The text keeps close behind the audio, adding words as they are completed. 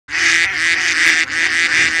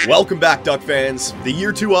Welcome back, Duck fans. The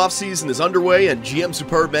Year 2 offseason is underway, and GM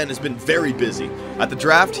Superbman has been very busy. At the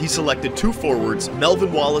draft, he selected two forwards,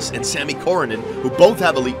 Melvin Wallace and Sammy Korinen, who both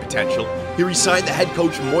have elite potential. Here he signed the head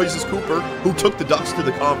coach Moises Cooper, who took the Ducks to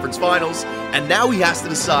the conference finals, and now he has to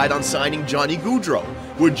decide on signing Johnny Gaudreau.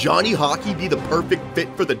 Would Johnny Hockey be the perfect fit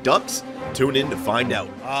for the Ducks? Tune in to find out.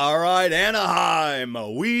 All right,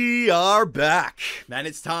 Anaheim, we are back. And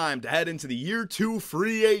it's time to head into the Year 2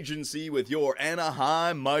 free agency with your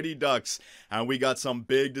Anaheim Mighty Ducks. And we got some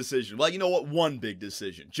big decisions. Well, you know what? One big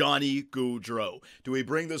decision. Johnny Gaudreau. Do we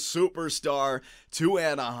bring the superstar to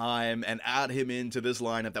Anaheim and add him into this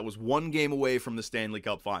lineup that was one game away from the Stanley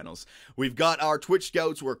Cup Finals? We've got our Twitch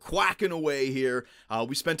scouts. We're quacking away here.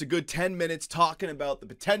 We spent a good 10 minutes talking about the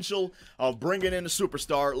potential of bringing in a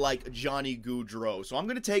superstar like Johnny Gaudreau. So I'm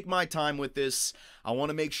going to take my time with this. I want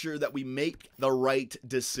to make sure that we make the right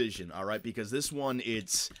decision, all right? Because this one,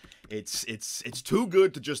 it's too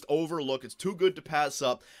good to just overlook. It's too good to pass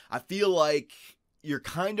up. I feel like you're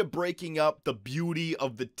kind of breaking up the beauty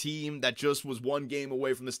of the team that just was one game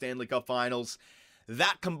away from the Stanley Cup Finals.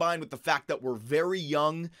 That combined with the fact that we're very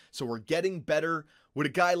young, so we're getting better. Would a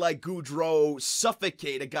guy like Gaudreau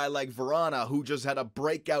suffocate a guy like Vrana, who just had a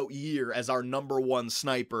breakout year as our #1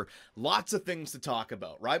 sniper? Lots of things to talk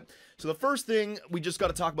about, right? So the first thing, we just got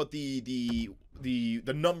to talk about the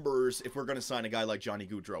numbers if we're going to sign a guy like Johnny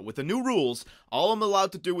Gaudreau. With the new rules, all I'm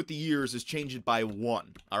allowed to do with the years is change it by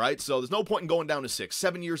 1, all right? So there's no point in going down to 6.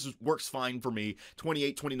 7 years works fine for me.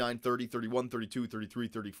 28, 29, 30, 31, 32, 33,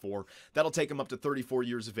 34. That'll take him up to 34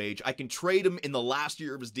 years of age. I can trade him in the last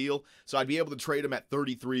year of his deal, so I'd be able to trade him at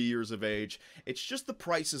 33 years of age. It's just the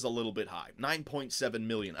price is a little bit high, $9.7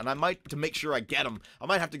 million. And I might, to make sure I get him, I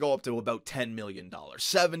might have to go up to about $10 million.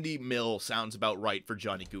 70 mil sounds about right for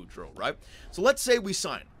Johnny Gaudreau, right? So let's say we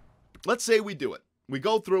sign. Let's say we do it. We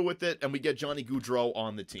go through with it, and we get Johnny Gaudreau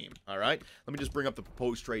on the team, all right? Let me just bring up the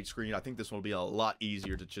proposed trade screen. I think this one will be a lot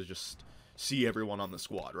easier to just see everyone on the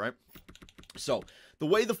squad, right? So, the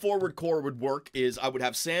way the forward core would work is I would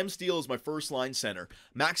have Sam Steele as my first-line center,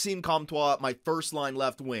 Maxime Comtois, my first-line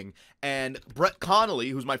left wing, and Brett Connolly,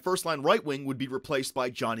 who's my first-line right wing, would be replaced by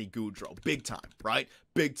Johnny Gaudreau. Big time, right?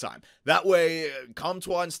 Big time. That way,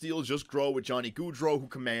 Comtois and Steele just grow with Johnny Gaudreau, who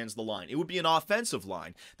commands the line. It would be an offensive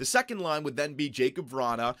line. The second line would then be Jacob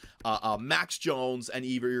Vrana, Max Jones, and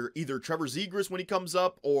either Trevor Zegras when he comes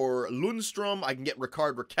up, or Lundstrom. I can get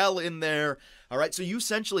Ricard Raquel in there. All right, so you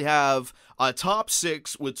essentially have a top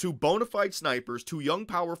 6 with 2 bona fide snipers, 2 young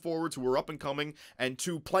power forwards who are up and coming, and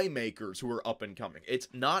 2 playmakers who are up and coming. It's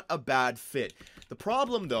not a bad fit. The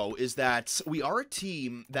problem, though, is that we are a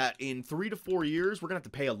team that in 3 to 4 years, we're going to have to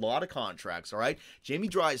pay a lot of contracts, all right? Jamie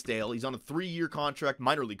Drysdale, he's on a 3-year contract,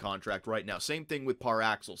 minor league contract right now. Same thing with Par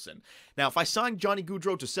Axelson. Now, if I sign Johnny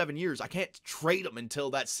Gaudreau to 7 years, I can't trade him until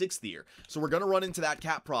that 6th year. So we're going to run into that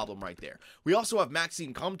cap problem right there. We also have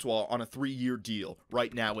Maxime Comtois on a 3-year deal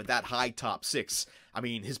right now with that high top 6. I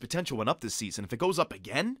mean, his potential went up this season. If it goes up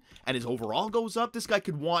again, and his overall goes up, this guy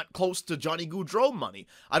could want close to Johnny Gaudreau money.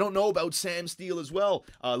 I don't know about Sam Steele as well.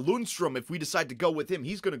 Lundstrom, if we decide to go with him,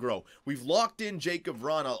 he's going to grow. We've locked in Jacob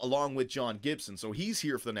Vrana along with John Gibson, so he's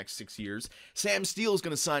here for the next 6 years. Sam Steele is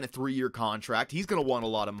going to sign a 3-year contract. He's going to want a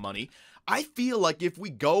lot of money. I feel like if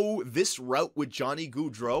we go this route with Johnny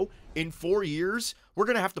Gaudreau, in 4 years, we're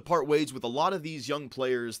going to have to part ways with a lot of these young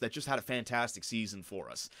players that just had a fantastic season for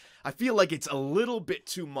us. I feel like it's a little bit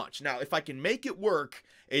too much. Now, if I can make it work,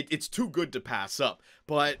 it's too good to pass up.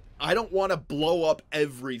 But I don't want to blow up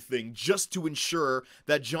everything just to ensure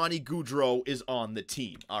that Johnny Gaudreau is on the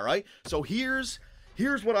team, all right? So here's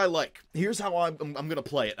what I like. Here's how I'm going to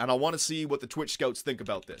play it, and I want to see what the Twitch scouts think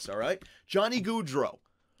about this, all right? Johnny Gaudreau.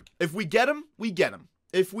 If we get him, we get him.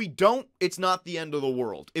 If we don't, it's not the end of the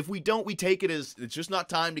world. If we don't, we take it as it's just not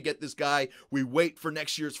time to get this guy. We wait for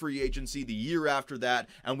next year's free agency, the year after that,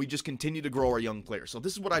 and we just continue to grow our young players. So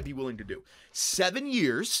this is what I'd be willing to do. 7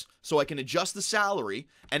 years, so I can adjust the salary,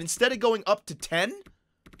 and instead of going up to 10,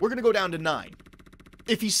 we're going to go down to 9.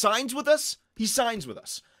 If he signs with us, he signs with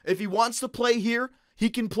us. If he wants to play here,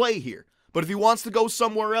 he can play here. But if he wants to go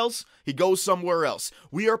somewhere else, he goes somewhere else.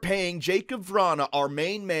 We are paying Jacob Vrana, our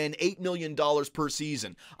main man, $8 million per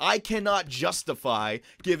season. I cannot justify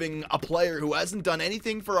giving a player who hasn't done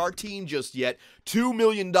anything for our team just yet $2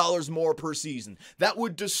 million more per season. That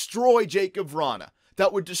would destroy Jacob Vrana.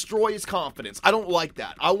 That would destroy his confidence. I don't like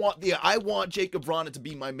that. I want Jacob Vrana to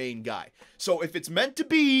be my main guy. So if it's meant to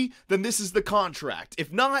be, then this is the contract.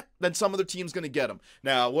 If not, then some other team's going to get him.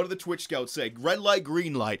 Now, what do the Twitch scouts say? Red light,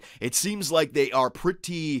 green light. It seems like they are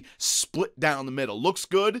pretty split down the middle. Looks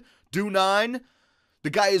good. Do 9. The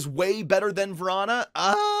guy is way better than Vrana.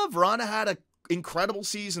 Vrana had a incredible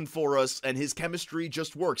season for us, and his chemistry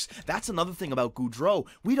just works. That's another thing about Gaudreau.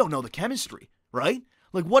 We don't know the chemistry, right?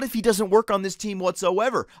 Like, what if he doesn't work on this team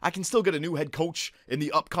whatsoever? I can still get a new head coach in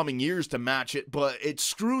the upcoming years to match it, but it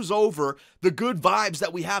screws over the good vibes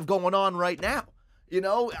that we have going on right now. You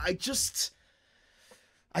know, I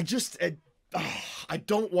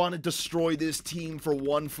don't want to destroy this team for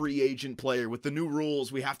one free agent player. With the new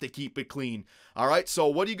rules, we have to keep it clean. All right, so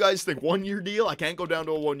what do you guys think? 1 year deal? I can't go down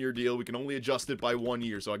to a 1 year deal. We can only adjust it by 1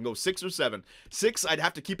 year, so I can go 6 or 7. 6, I'd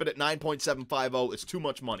have to keep it at 9.750. It's too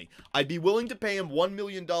much money. I'd be willing to pay him $1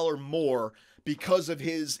 million more because of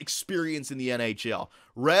his experience in the NHL.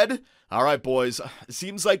 Red, all right, boys. It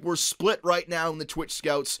seems like we're split right now in the Twitch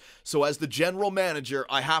Scouts, so as the general manager,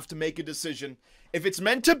 I have to make a decision. If it's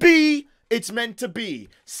meant to be, it's meant to be.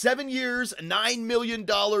 7 years, $9 million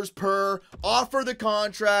per. Offer the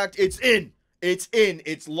contract. It's in. It's in.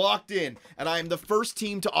 It's locked in. And I am the first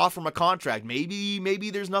team to offer him a contract.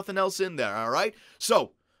 Maybe there's nothing else in there, all right?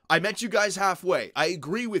 So, I met you guys halfway. I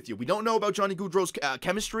agree with you. We don't know about Johnny Gaudreau's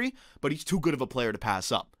chemistry, but he's too good of a player to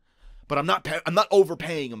pass up. But I'm not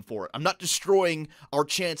overpaying him for it. I'm not destroying our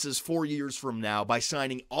chances 4 years from now by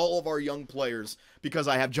signing all of our young players because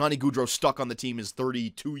I have Johnny Gaudreau stuck on the team. Is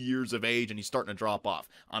 32 years of age and he's starting to drop off.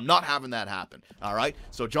 I'm not having that happen. All right.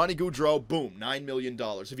 So Johnny Gaudreau, boom, $9 million.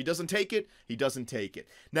 If he doesn't take it, he doesn't take it.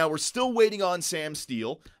 Now we're still waiting on Sam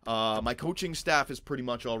Steele. My coaching staff is pretty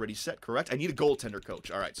much already set. Correct. I need a goaltender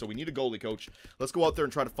coach. All right. So we need a goalie coach. Let's go out there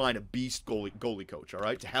and try to find a beast goalie coach. All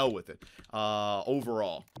right. To hell with it.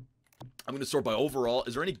 Overall. I'm going to sort by overall.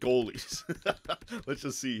 Is there any goalies? Let's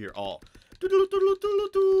just see here. All.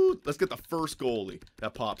 Let's get the first goalie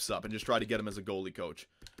that pops up and just try to get him as a goalie coach.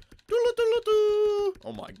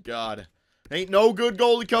 Oh, my God. Ain't no good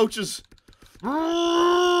goalie coaches.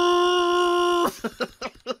 Oh,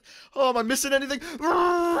 am I missing anything?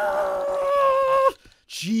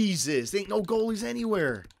 Jesus. Ain't no goalies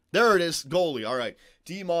anywhere. There it is. Goalie. All right.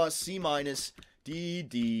 D Moss, C minus.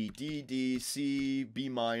 D, C, B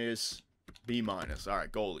minus, B minus. All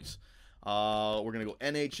right, goalies. We're going to go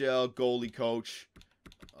NHL, goalie coach.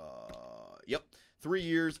 Yep, 3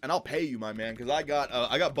 years, and I'll pay you, my man, because I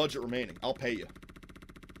got budget remaining. I'll pay you.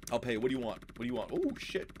 What do you want? What do you want? Oh,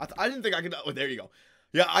 shit. I didn't think I could. Oh, there you go.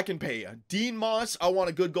 Yeah, I can pay you. Dean Moss, I want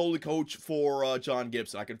a good goalie coach for John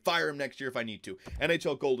Gibson. I can fire him next year if I need to.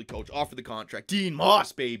 NHL goalie coach, offer the contract. Dean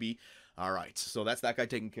Moss, baby. All right, so that's that guy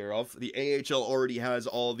taken care of. The AHL already has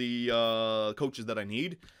all the coaches that I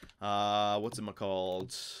need. What's it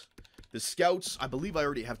called? The scouts, I believe I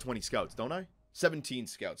already have 20 scouts, don't I? 17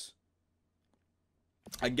 scouts.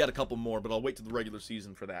 I can get a couple more, but I'll wait till the regular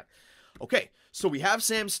season for that. Okay, so we have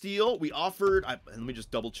Sam Steele. We offered, let me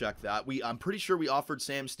just double check that. I'm pretty sure we offered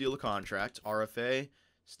Sam Steele a contract. RFA,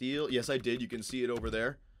 Steele, yes I did. You can see it over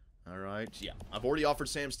there. All right, yeah. I've already offered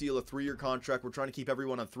Sam Steele a 3-year contract. We're trying to keep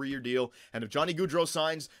everyone on a 3-year deal. And if Johnny Gaudreau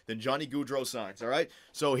signs, then Johnny Gaudreau signs, all right?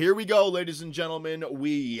 So here we go, ladies and gentlemen.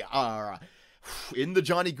 We are in the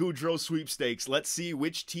Johnny Gaudreau sweepstakes. Let's see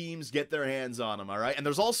which teams get their hands on him, all right? And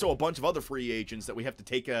there's also a bunch of other free agents that we have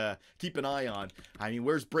to keep an eye on. I mean,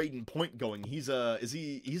 where's Braden Point going? He's a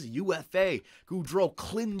UFA. Gaudreau,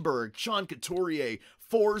 Klinberg, Sean Couturier,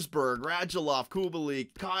 Forsberg, Radulov, Kubalik,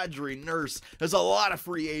 Kadri, Nurse. There's a lot of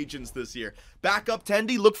free agents this year. Backup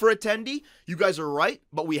Tendy, look for a Tendy. You guys are right,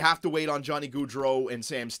 but we have to wait on Johnny Gaudreau and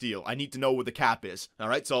Sam Steele. I need to know what the cap is. All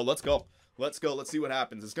right, so let's go. Let's go. Let's see what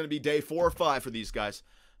happens. It's going to be day 4 or 5 for these guys.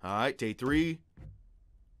 All right, day 3.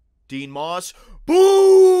 Dean Moss.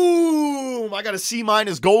 Boom! I got a C-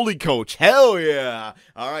 goalie coach. Hell yeah.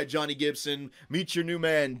 All right, Johnny Gibson. Meet your new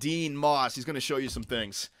man, Dean Moss. He's going to show you some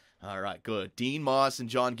things. All right, good. Dean Moss and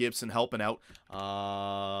John Gibson helping out.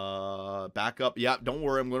 Back up. Yeah, don't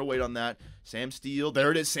worry. I'm going to wait on that. Sam Steele.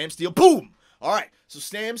 There it is. Sam Steele. Boom! All right, so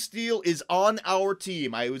Sam Steele is on our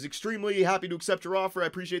team. I was extremely happy to accept your offer. I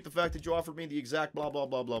appreciate the fact that you offered me the exact blah, blah,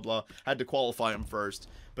 blah, blah, blah. I had to qualify him first.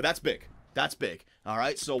 But that's big. That's big. All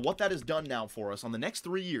right, so what that has done now for us on the next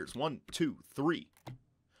 3 years, 1, 2, 3,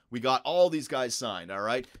 we got all these guys signed, all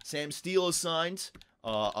right? Sam Steele is signed.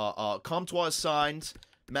 Comtois is signed.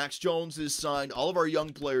 Max Jones is signed. All of our young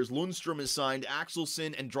players, Lundstrom is signed.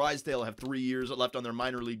 Axelson and Drysdale have 3 years left on their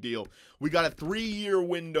minor league deal. We got a 3-year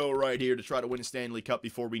window right here to try to win a Stanley Cup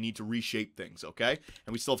before we need to reshape things, okay?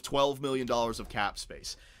 And we still have $12 million of cap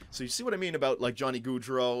space. So you see what I mean about, like, Johnny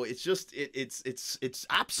Gaudreau? It's just, it's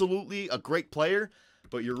absolutely a great player,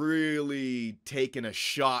 but you're really taking a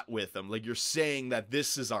shot with him. Like, you're saying that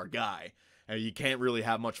this is our guy. And you can't really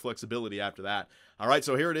have much flexibility after that. All right,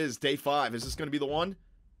 so here it is, day 5. Is this going to be the one?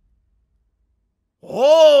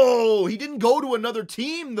 Oh, he didn't go to another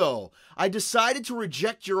team, though. I decided to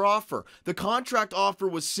reject your offer. The contract offer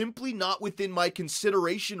was simply not within my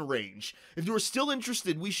consideration range. If you are still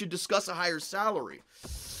interested, we should discuss a higher salary.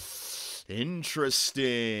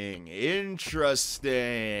 Interesting. Interesting.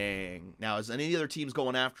 Now, is any other teams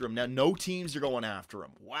going after him? Now, no teams are going after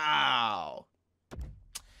him. Wow.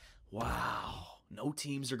 Wow. No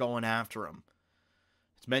teams are going after him.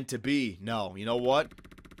 It's meant to be. No, you know what?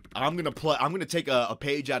 I'm gonna take a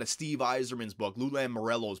page out of Steve Yzerman's book, Lulan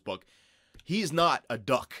Morello's book. He's not a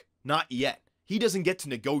duck. Not yet. He doesn't get to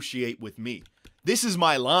negotiate with me. This is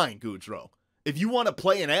my line, Gaudreau. If you want to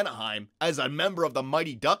play in Anaheim as a member of the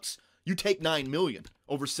Mighty Ducks, you take $9 million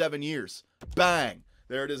over 7 years. Bang.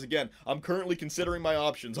 There it is again. I'm currently considering my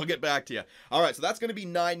options. I'll get back to you. All right, so that's going to be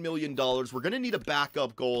 $9 million. We're going to need a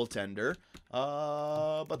backup goaltender.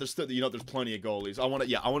 But there's still, there's plenty of goalies. I want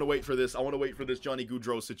to wait for this. I want to wait for this Johnny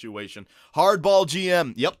Gaudreau situation. Hardball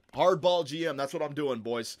GM. Yep, hardball GM. That's what I'm doing,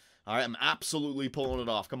 boys. All right, I'm absolutely pulling it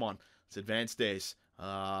off. Come on. It's advanced days. So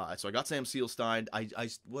I got Sam Seal signed. I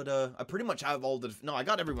pretty much have all the, no, I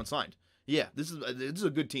got everyone signed. Yeah, this is a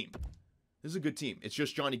good team. This is a good team. It's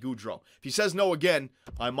just Johnny Gaudreau. If he says no again,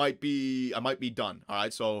 I might be done. All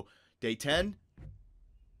right, so day 10.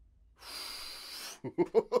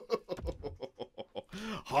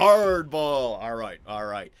 Hardball. All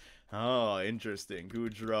right. Oh, interesting.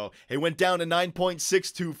 Gaudreau. It went down to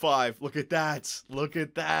 9.625. Look at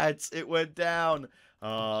that. It went down.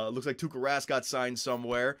 Looks like Tuukka Rask got signed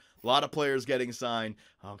somewhere. A lot of players getting signed.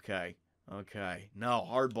 Okay. No,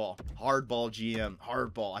 hardball. Hardball GM.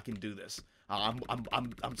 Hardball. I can do this. I'm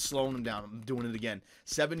slowing him down. I'm doing it again.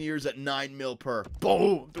 7 years at $9 million per.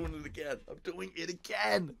 Boom! I'm doing it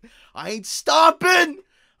again. I ain't stopping.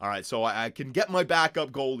 All right, so I can get my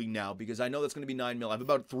backup goalie now because I know that's going to be $9 million. I have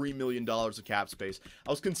about $3 million of cap space. I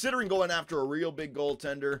was considering going after a real big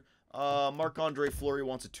goaltender. Marc-Andre Fleury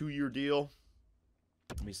wants a 2-year deal.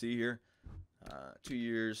 Let me see here. 2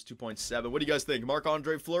 years, 2.7. What do you guys think?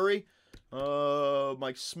 Marc-Andre Fleury?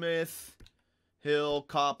 Mike Smith, Hill,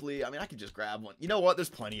 Copley. I mean, I could just grab one. You know what? There's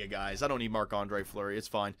plenty of guys. I don't need Marc-Andre Fleury. It's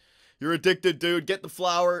fine. You're addicted, dude. Get the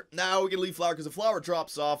Flower. Now we can leave Flower because the Flower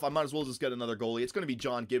drops off. I might as well just get another goalie. It's going to be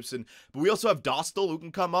John Gibson. But we also have Dostal who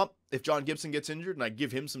can come up if John Gibson gets injured, and I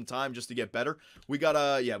give him some time just to get better. We got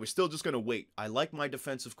we're still just going to wait. I like my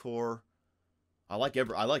defensive core. I like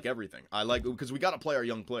everything. Because we got to play our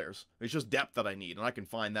young players. It's just depth that I need, and I can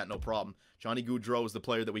find that no problem. Johnny Gaudreau is the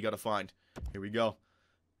player that we got to find. Here we go.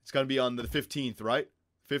 It's going to be on the 15th, right?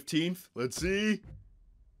 15th? Let's see.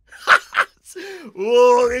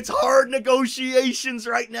 Oh, it's hard negotiations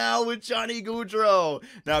right now with Johnny Gaudreau.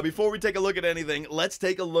 Now, before we take a look at anything, let's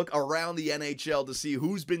take a look around the NHL to see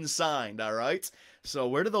who's been signed, all right? So,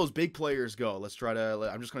 where do those big players go? I'm just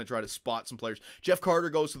going to try to spot some players. Jeff Carter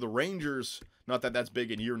goes to the Rangers. Not that that's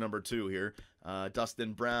big in year number 2 here.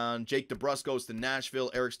 Dustin Brown. Jake DeBrusk goes to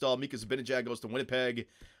Nashville. Eric Stahl. Mika Zibanejad goes to Winnipeg.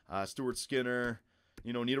 Stuart Skinner.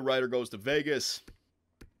 Nita Ryder goes to Vegas.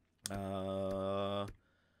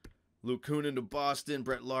 Luke Kunin to Boston.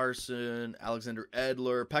 Brett Larson. Alexander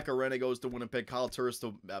Edler. Pekka Rinne goes to Winnipeg. Kyle Turris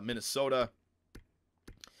to Minnesota.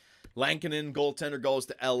 Lankinen, goaltender, goes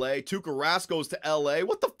to L.A. Tuukka Rask goes to L.A.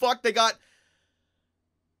 What the fuck? They got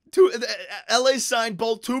L.A. signed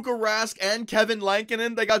both Tuukka Rask and Kevin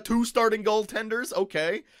Lankinen. They got 2 starting goaltenders.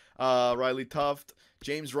 Okay. Riley Tuft.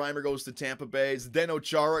 James Reimer goes to Tampa Bay. Zdeno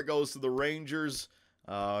Chara goes to the Rangers.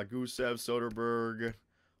 Gusev, Soderberg,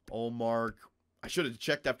 Olmark. I should have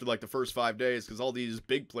checked after like the first 5 days because all these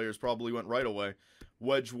big players probably went right away.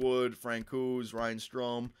 Wedgwood, Francouz, Ryan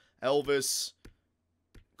Strome, Elvis.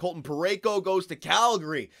 Colton Parayko goes to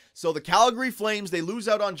Calgary. So the Calgary Flames, they lose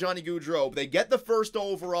out on Johnny Gaudreau. They get the first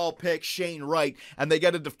overall pick, Shane Wright, and they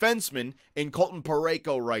get a defenseman in Colton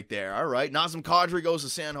Parayko right there. All right. Nazem Kadri goes to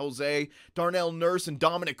San Jose. Darnell Nurse and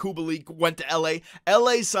Dominic Kubalik went to L.A.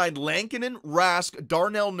 L.A. signed Lankinen, Rask,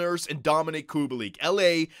 Darnell Nurse, and Dominic Kubalik.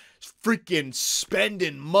 L.A. freaking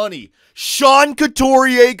spending money. Sean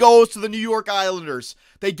Couturier goes to the New York Islanders.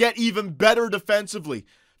 They get even better defensively.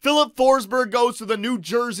 Philip Forsberg goes to the New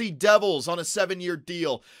Jersey Devils on a 7-year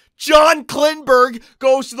deal. John Klingberg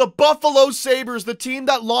goes to the Buffalo Sabres, the team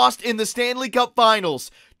that lost in the Stanley Cup Finals.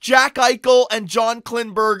 Jack Eichel and John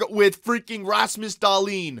Klingberg with freaking Rasmus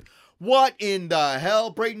Dahlin. What in the hell?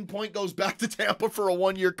 Braden Point goes back to Tampa for a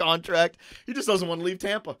 1-year contract. He just doesn't want to leave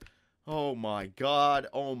Tampa. Oh my God.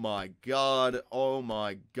 Oh my God. Oh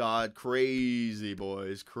my God. Crazy,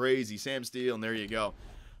 boys. Crazy. Sam Steele, and there you go.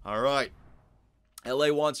 All right.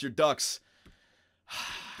 LA wants your Ducks.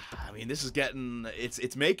 I mean, this is getting,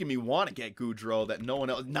 it's making me want to get Gaudreau that no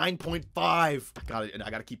one else, 9.5.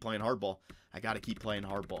 I gotta keep playing hardball. I gotta keep playing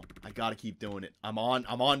hardball. I gotta keep doing it. I'm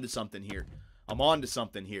on to something here. I'm on to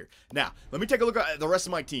something here. Now, let me take a look at the rest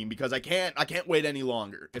of my team because I can't wait any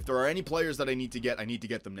longer. If there are any players that I need to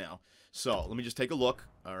get them now. So, let me just take a look.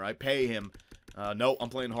 All right, pay him. No, I'm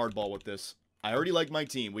playing hardball with this. I already like my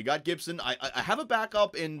team. We got Gibson. I have a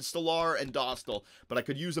backup in Stolar and Dostal, but I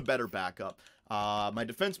could use a better backup. My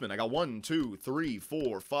defensemen, I got 1, 2, 3,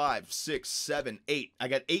 4, 5, 6, 7, 8. I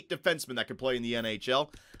got 8 defensemen that could play in the NHL.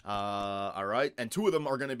 All right, and 2 of them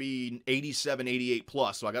are going to be 87, 88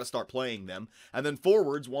 plus, so I got to start playing them. And then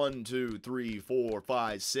forwards, 1, 2, 3, 4,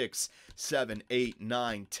 5, 6, 7, 8,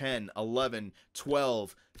 9, 10, 11,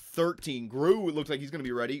 12, 13. Grew, it looks like he's going to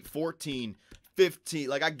be ready. 14, 15.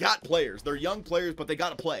 Like, I got players. They're young players, but they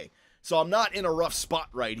got to play. So I'm not in a rough spot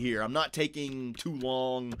right here. I'm not taking too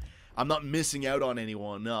long. I'm not missing out on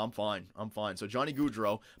anyone. No, I'm fine. I'm fine. So Johnny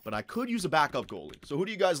Gaudreau, but I could use a backup goalie. So who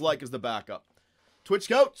do you guys like as the backup? Twitch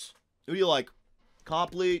Scouts, who do you like?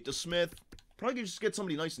 Copley, DeSmith. Probably could just get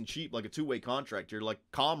somebody nice and cheap, like a 2-way contract here, like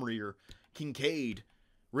Comrie or Kincaid,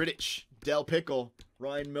 Rittich, Del Pickle,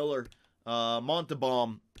 Ryan Miller,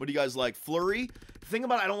 Montebaum. What do you guys like? Fleury? The thing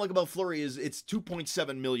I don't like about Fleury is it's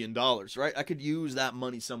 $2.7 million, right? I could use that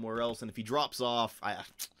money somewhere else, and if he drops off, I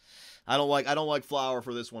don't like Flower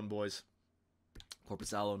for this one, boys.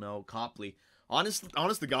 Corpusalo, no. Copley. Honest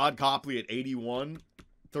to God, Copley at 81,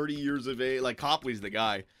 30 years of age. Like, Copley's the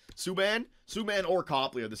guy. Subban or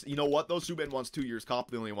Copley are this. You know what, though? Subban wants 2 years.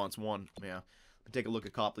 Copley only wants 1. Yeah. Take a look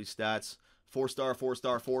at Copley's stats. 4-star,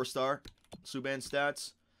 4-star, 4-star. Subban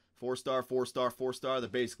stats. 4-star, 4-star, 4-star. They're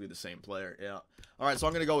basically the same player. Yeah. All right, so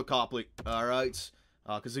I'm going to go with Copley. All right.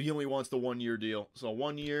 Because he only wants the 1-year deal. So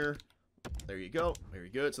 1 year. There you go. Very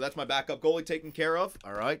good. So that's my backup goalie taken care of.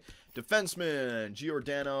 All right. Defenseman,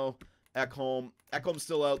 Giordano, Ekholm. Ekholm's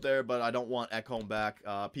still out there, but I don't want Ekholm back.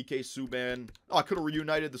 PK Subban. Oh, I could have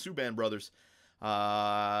reunited the Subban brothers.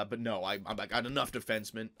 But no, I got enough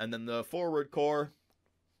defensemen. And then the forward core,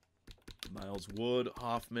 Miles Wood,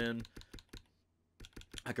 Hoffman.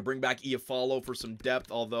 I could bring back Iafallo for some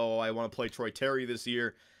depth, although I want to play Troy Terry this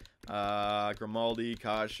year. Grimaldi,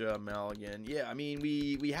 Kasha, Maligan. Yeah, I mean,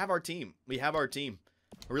 we have our team. We have our team.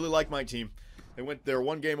 I really like my team. They're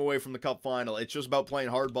 1 game away from the Cup final. It's just about playing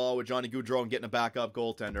hardball with Johnny Gaudreau and getting a backup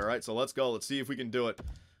goaltender. All right, so let's go. Let's see if we can do it.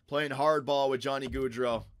 Playing hardball with Johnny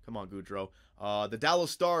Gaudreau. Come on, Gaudreau. The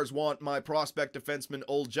Dallas Stars want my prospect defenseman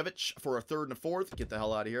Oljevich for a 3rd and a 4th. Get the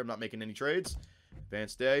hell out of here. I'm not making any trades.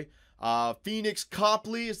 Advanced day. Phoenix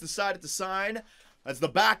Copley is decided to sign. That's the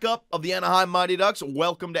backup of the Anaheim Mighty Ducks.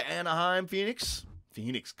 Welcome to Anaheim, Phoenix.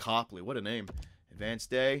 Phoenix Copley. What a name. Advanced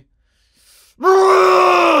day.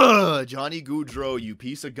 Johnny Gaudreau, you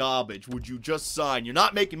piece of garbage. Would you just sign? You're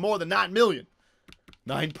not making more than $9 million.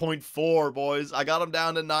 9.4, boys. I got him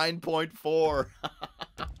down to 9.4.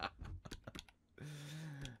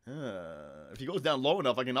 If he goes down low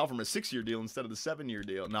enough, I can offer him a 6-year deal instead of the 7-year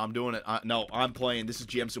deal. No, I'm doing it. No, I'm playing. This is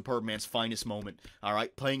GM Superbman's finest moment. All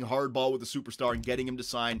right, playing hardball with a superstar and getting him to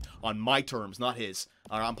sign on my terms, not his.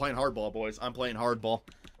 All right, I'm playing hardball, boys. I'm playing hardball.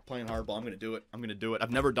 Playing hardball. I'm going to do it. I'm going to do it.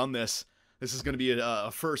 I've never done this. This is going to be a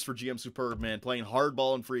first for GM Superbman, playing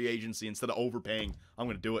hardball in free agency instead of overpaying. I'm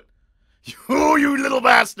going to do it. You little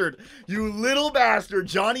bastard. You little bastard.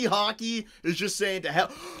 Johnny Hockey is just saying to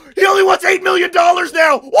hell. He only wants $8 million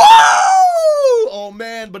now. Woo! Oh,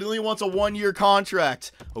 man, but he only wants a 1-year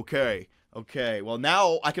contract. Okay. Okay. Well,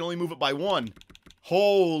 now I can only move it by 1.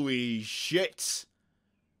 Holy shit.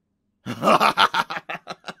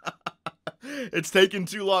 It's taken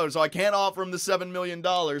too long, so I can't offer him the $7 million.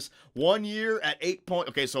 1 year at 8 point.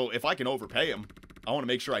 Okay, so if I can overpay him, I want to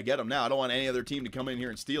make sure I get him now. I don't want any other team to come in here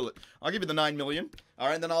and steal it. I'll give you the $9 million. All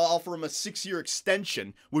right, and then I'll offer him a 6-year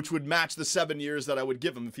extension, which would match the 7 years that I would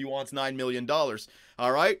give him if he wants $9 million.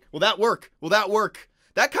 All right? Will that work? Will that work?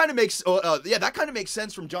 That kind of makes, that kind of makes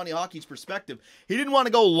sense from Johnny Hockey's perspective. He didn't want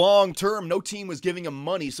to go long term. No team was giving him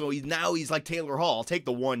money, so now he's like Taylor Hall. I'll take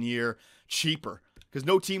the 1 year cheaper because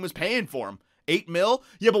no team was paying for him. 8 mil?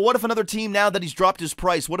 Yeah, but what if another team, now that he's dropped his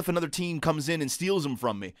price, what if another team comes in and steals him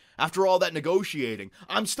from me? After all that negotiating,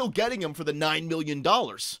 I'm still getting him for the $9 million.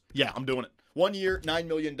 Yeah, I'm doing it. 1 year, $9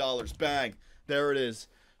 million. Bang. There it is.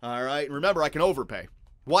 All right. And remember, I can overpay.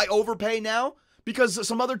 Why overpay now? Because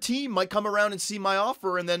some other team might come around and see my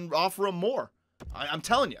offer and then offer him more. I'm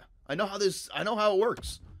telling you. I know how it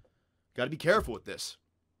works. Got to be careful with this.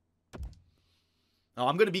 Now,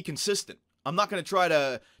 I'm going to be consistent. I'm not going to try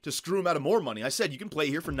to screw him out of more money. I said you can play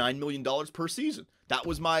here for $9 million per season. That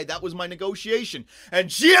was my negotiation. And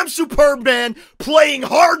GM Superbman playing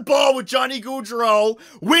hardball with Johnny Gaudreau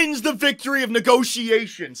wins the victory of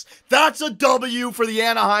negotiations. That's a W for the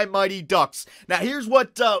Anaheim Mighty Ducks. Now, here's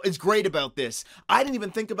what is great about this. I didn't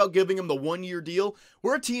even think about giving him the one-year deal.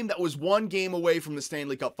 We're a team that was one game away from the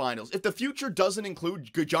Stanley Cup Finals. If the future doesn't include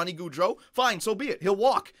Johnny Gaudreau, fine, so be it. He'll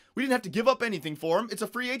walk. We didn't have to give up anything for him. It's a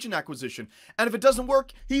free agent acquisition. And if it doesn't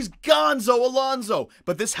work, he's gonzo Alonzo.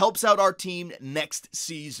 But this helps out our team next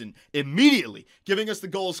season immediately, giving us the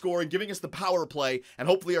goal scoring, giving us the power play, and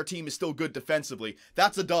hopefully our team is still good defensively.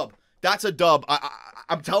 That's a dub. That's a dub.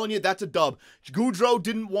 I'm telling you, that's a dub. Gaudreau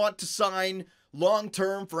didn't want to sign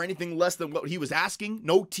long-term for anything less than what he was asking.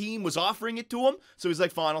 No team was offering it to him. So he's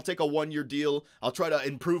like, fine, I'll take a one-year deal. I'll try to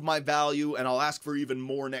improve my value, and I'll ask for even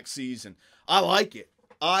more next season. I like it.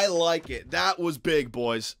 I like it. That was big,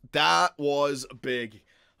 boys. That was big.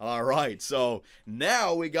 All right, so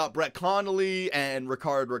now we got Brett Connolly and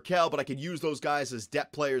Rickard Rakell, but I could use those guys as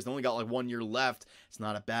depth players. They only got like 1 year left. It's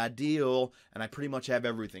not a bad deal, and I pretty much have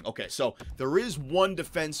everything. Okay, so there is one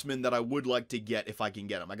defenseman that I would like to get if I can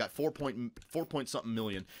get him. I got 4 point something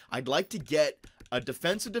million. I'd like to get a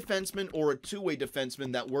defensive defenseman or a two-way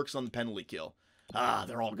defenseman that works on the penalty kill.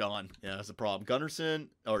 They're all gone. Yeah, that's the problem. Gunnarsson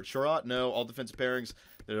or Sherratt, no, all defensive pairings,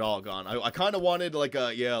 they're all gone. I kind of wanted like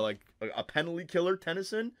a penalty killer,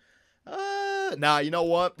 Tennyson. Nah, you know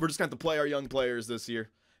what? We're just going to have to play our young players this year.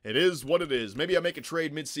 It is what it is. Maybe I make a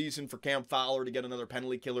trade mid-season for Cam Fowler to get another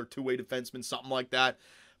penalty killer, two-way defenseman, something like that.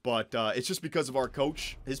 But it's just because of our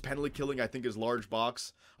coach. His penalty killing, I think, is large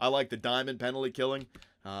box. I like the diamond penalty killing.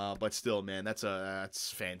 But still, man,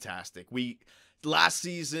 that's fantastic. Last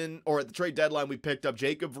season, or at the trade deadline, we picked up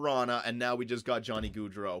Jacob Vrana, and now we just got Johnny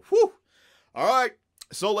Gaudreau. Whew! All right,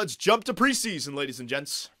 so let's jump to preseason, ladies and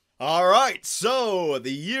gents. All right, so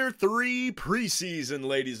the year 3 preseason,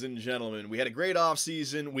 ladies and gentlemen. We had a great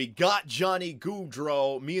offseason. We got Johnny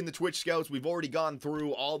Gaudreau. Me and the Twitch Scouts, we've already gone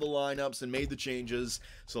through all the lineups and made the changes.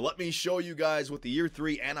 So let me show you guys what the year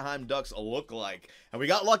 3 Anaheim Ducks look like. And we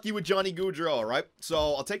got lucky with Johnny Gaudreau, all right?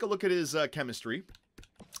 So I'll take a look at his chemistry.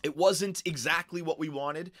 It wasn't exactly what we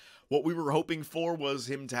wanted. What we were hoping for was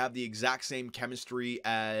him to have the exact same chemistry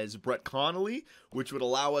as Brett Connolly, which would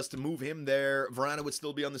allow us to move him there. Vrana would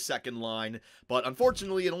still be on the second line, but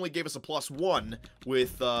unfortunately, it only gave us a +1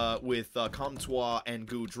 with Comtois and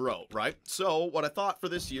Gaudreau, right? So what I thought for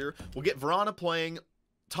this year, we'll get Vrana playing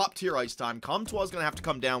top-tier ice time. Comtois is going to have to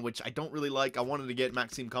come down, which I don't really like. I wanted to get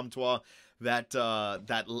Maxime Comtois that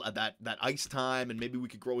ice time, and maybe we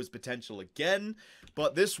could grow his potential again.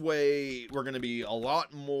 But this way, we're going to be a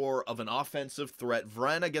lot more of an offensive threat.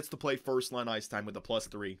 Vrana gets to play first line ice time with a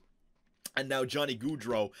 +3. And now Johnny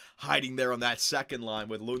Gaudreau hiding there on that second line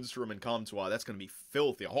with Lundstrom and Comtois. That's going to be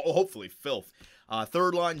filthy. Hopefully filth.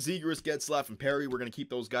 Third line, Zegras gets left, and Perry. We're going to keep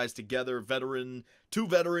those guys together. Two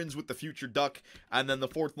veterans with the future Duck. And then the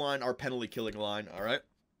fourth line, our penalty killing line. All right.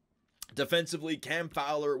 Defensively, Cam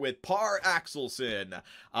Fowler with Par Axelson,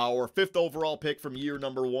 our 5th overall pick from year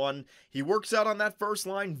number 1. He works out on that first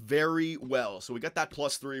line very well. So we got that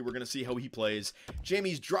 +3. We're going to see how he plays.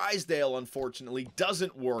 James Drysdale, unfortunately,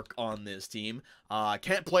 doesn't work on this team.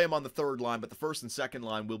 Can't play him on the third line, but the first and second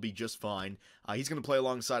line will be just fine. He's going to play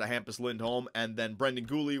alongside Hampus Lindholm, and then Brendan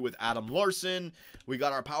Gooley with Adam Larson. We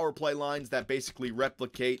got our power play lines that basically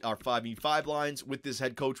replicate our 5v5 lines. With this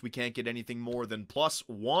head coach, we can't get anything more than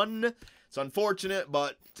 +1. It's unfortunate,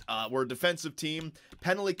 but we're a defensive team.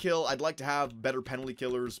 Penalty kill, I'd like to have better penalty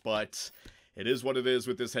killers, but it is what it is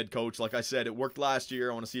with this head coach. Like I said, it worked last year.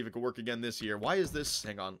 I want to see if it can work again this year. Why is this?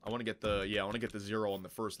 Hang on. I want to get the 0 on the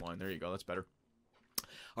first line. There you go. That's better.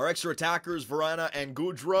 Our extra attackers, Vrana and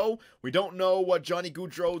Gaudreau. We don't know what Johnny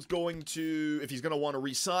Gaudreau is going to, if he's going to want to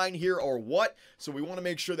re-sign here or what. So we want to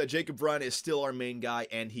make sure that Jacob Vrana is still our main guy,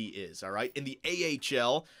 and he is, all right? In the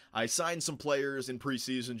AHL, I signed some players in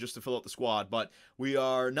preseason just to fill out the squad, but we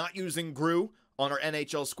are not using Grew on our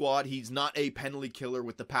NHL squad. He's not a penalty killer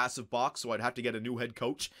with the passive box, so I'd have to get a new head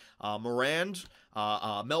coach. Morand,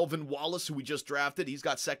 Melvin Wallace, who we just drafted, he's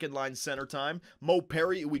got second line center time. Mo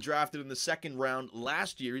Perry, who we drafted in the second round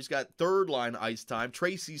last year, he's got third line ice time.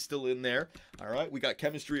 Tracy's still in there. All right, we got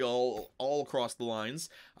chemistry all across the lines.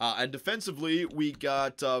 And defensively, we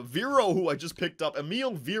got Vero, who I just picked up.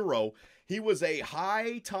 Emil Vero, he was a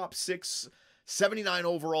high top 6 79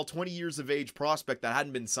 overall, 20 years of age prospect that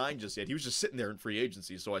hadn't been signed just yet. He was just sitting there in free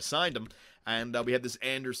agency, so I signed him. And we had this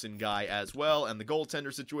Anderson guy as well. And the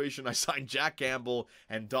goaltender situation, I signed Jack Campbell,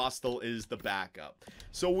 and Dostal is the backup.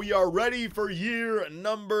 So we are ready for year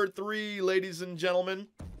number 3, ladies and gentlemen.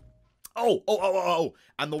 And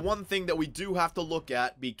the one thing that we do have to look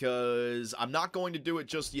at, because I'm not going to do it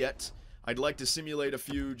just yet, I'd like to simulate a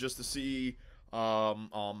few just to see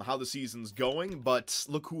how the season's going, but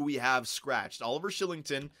look who we have scratched. Oliver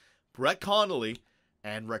Shillington, Brett Connolly,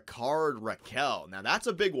 and Rickard Rakell. Now, that's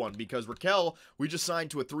a big one because Rakell, we just signed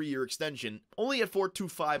to a 3-year extension, only at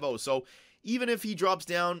 4.250, so even if he drops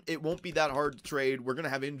down, it won't be that hard to trade. We're going to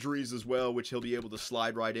have injuries as well, which he'll be able to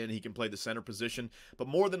slide right in. He can play the center position. But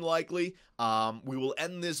more than likely, we will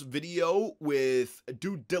end this video with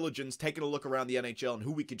due diligence, taking a look around the NHL and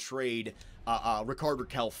who we could trade Rickard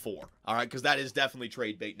Rakell for. All right, because that is definitely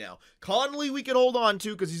trade bait now. Conley we can hold on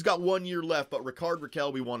to because he's got 1 year left, but Rickard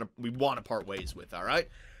Rakell we want to part ways with, all right?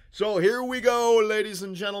 So here we go, ladies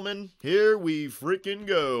and gentlemen. Here we freaking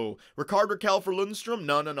go. Rickard Rakell for Lundstrom?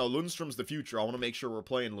 No. Lundstrom's the future. I want to make sure we're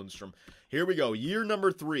playing Lundstrom. Here we go. Year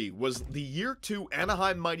number 3. Was the year 2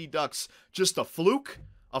 Anaheim Mighty Ducks just a fluke?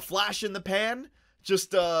 A flash in the pan?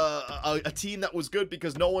 Just a team that was good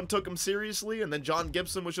because no one took him seriously and then John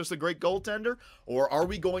Gibson was just a great goaltender? Or are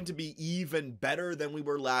we going to be even better than we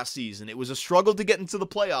were last season? It was a struggle to get into the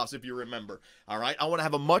playoffs, if you remember. All right, I want to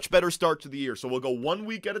have a much better start to the year, so we'll go 1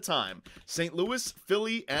 week at a time. St. Louis,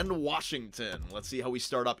 Philly, and Washington. Let's see how we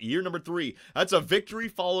start up. Year number 3. That's a victory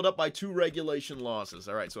followed up by 2 regulation losses.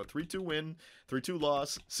 All right, so a 3-2 win, 3-2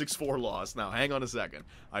 loss, 6-4 loss. Now, hang on a second.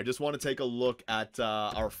 I just want to take a look at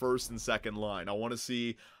our first and second line. I want to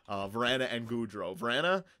see Vrana and Gaudreau.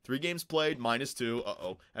 Vrana, 3 games played,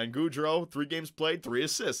 -2. And Gaudreau, 3 games played, 3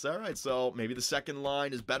 assists. All right, so maybe the second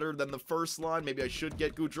line is better than the first line. Maybe I should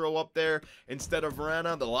get Gaudreau up there instead of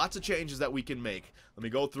Vrana. There are lots of changes that we can make. Let me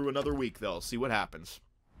go through another week, though, see what happens.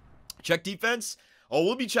 Check defense. Oh,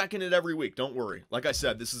 we'll be checking it every week. Don't worry. Like I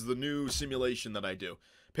said, this is the new simulation that I do.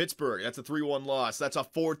 Pittsburgh, that's a 3-1 loss. That's a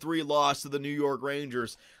 4-3 loss to the New York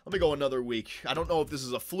Rangers. Let me go another week. I don't know if this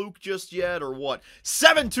is a fluke just yet or what.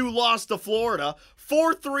 7-2 loss to Florida.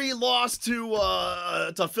 4-3 loss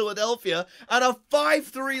to Philadelphia. And a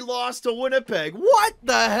 5-3 loss to Winnipeg. What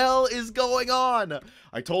the hell is going on?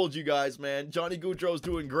 I told you guys, man. Johnny Gaudreau's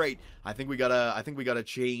doing great. I think we gotta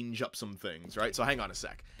change up some things, right? So hang on a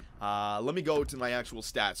sec. Let me go to my actual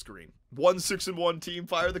stat screen. 1-6-1 team,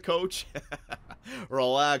 fire the coach.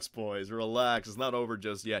 Relax, boys, relax. It's not over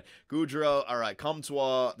just yet. Gaudreau, all right,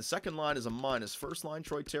 Comtois. The second line is a minus. First line,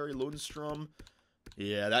 Troy Terry, Lundstrom.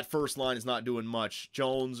 Yeah, that first line is not doing much.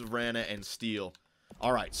 Jones, Vrana, and Steele.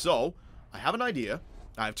 All right, so I have an idea.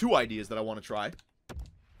 I have 2 ideas that I want to try.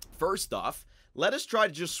 First off, let us try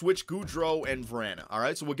to just switch Gaudreau and Vrana, all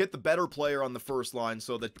right? So we'll get the better player on the first line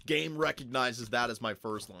so the game recognizes that as my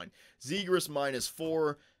first line. Zegras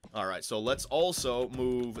 -4. All right, so let's also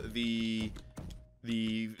move the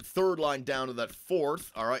third line down to that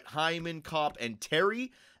 4th. All right, Hyman, Kopp, and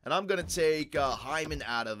Terry. And I'm going to take Hyman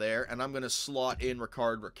out of there, and I'm going to slot in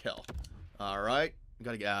Rickard Rakell. All right,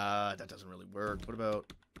 got to get that doesn't really work. What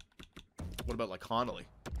about like Connolly?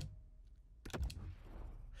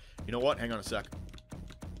 You know what? Hang on a sec.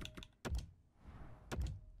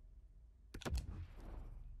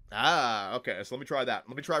 Okay, so let me try that.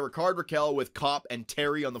 Let me try Rickard Rakell with Kopp and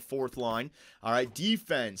Terry on the 4th line. All right,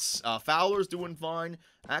 defense. Fowler's doing fine.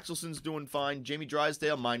 Axelson's doing fine. Jamie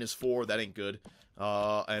Drysdale, -4. That ain't good.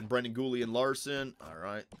 And Brendan Gooley and Larson. All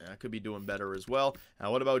right, that could be doing better as well.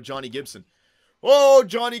 What about Johnny Gibson? Oh,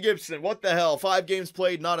 Johnny Gibson, what the hell? 5 games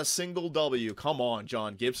played, not a single W. Come on,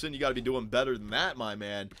 John Gibson. You got to be doing better than that, my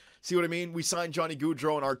man. See what I mean? We signed Johnny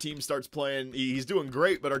Gaudreau and our team starts playing. He's doing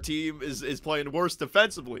great, but our team is playing worse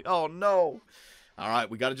defensively. Oh, no. All right,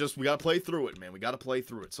 we got to play through it, man. We got to play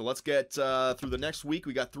through it. So let's get through the next week.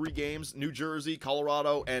 We got 3 games, New Jersey,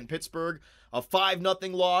 Colorado, and Pittsburgh. A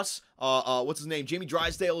 5-0 loss. What's his name? Jamie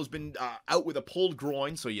Drysdale has been out with a pulled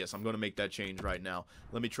groin. So yes, I'm going to make that change right now.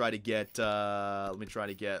 Let me try to get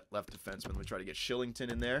left defenseman. Let me try to get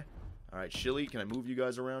Shillington in there. All right, Shilly, can I move you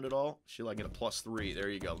guys around at all? Shilly, I get a +3. There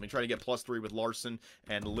you go. Let me try to get +3 with Larson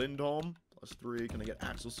and Lindholm. +3. Can I get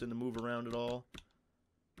Axelson to move around at all?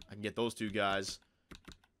 I can get those 2 guys.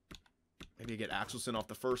 Maybe I get Axelson off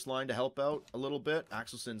the first line to help out a little bit.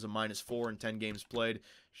 Axelson's a -4 in 10 games played.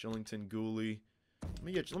 Shillington, Gooley. Let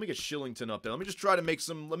me get Shillington up there. Let me just try to make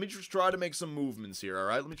some movements here, all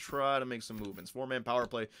right? Let me try to make some movements. 4-man power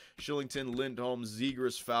play. Shillington, Lindholm,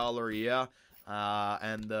 Zegras, Fowler, yeah.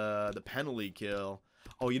 And the penalty kill.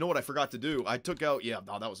 Oh, you know what I forgot to do? I took out, yeah,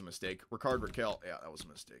 oh, that was a mistake. Rickard Rakell, yeah, that was a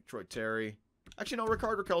mistake. Troy Terry. Actually, no,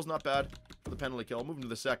 Rickard Rakell's not bad for the penalty kill. I'll move him to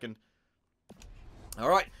the second. All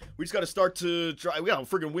right, we just got to start to try. We got to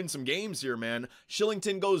friggin' win some games here, man.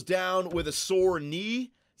 Shillington goes down with a sore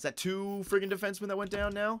knee. Is that 2 friggin' defensemen that went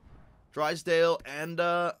down now? Drysdale and,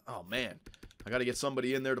 oh, man. I got to get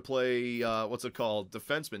somebody in there to play, what's it called?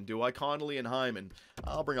 Defenseman. Do I? Connolly and Hyman.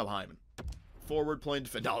 I'll bring up Hyman. forward playing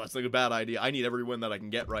defense. No, that's like a bad idea. I need every win that I can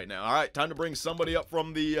get right now. All right, time to bring somebody up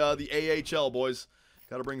from the AHL, boys.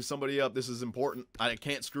 Got to bring somebody up. This is important. I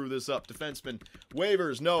can't screw this up. Defenseman.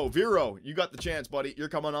 Waivers. No. Vero, you got the chance, buddy. You're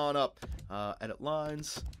coming on up. Edit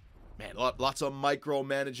lines. Man, lots of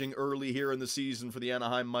micromanaging early here in the season for the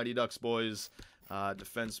Anaheim Mighty Ducks, boys.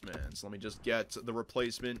 Defenseman. So let me just get the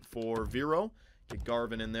replacement for Vero. Get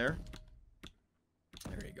Garvin in there.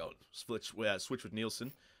 There you go. Switch with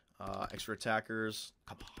Nielsen. Extra attackers.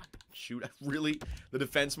 Come on. Shoot. Really? The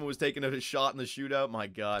defenseman was taking a shot in the shootout? My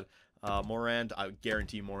God. Morand. I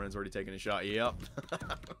guarantee Morand's already taken a shot. Yep.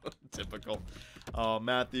 Typical.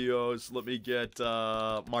 Matthews. Let me get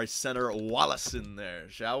my center Wallace in there,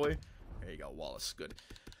 shall we? There you go. Wallace. Good.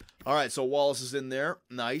 All right, so Wallace is in there.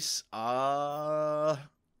 Nice.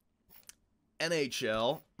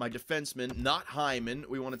 NHL, my defenseman, not Hyman.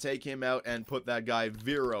 We want to take him out and put that guy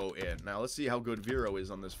Vero in. Now, let's see how good Vero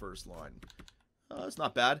is on this first line. It's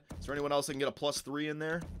not bad. Is there anyone else that can get a +3 in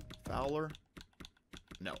there? Fowler?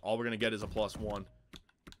 No, all we're going to get is a +1.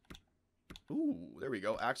 Ooh, there we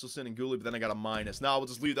go. Axelson and Gooley, but then I got a minus. No, we'll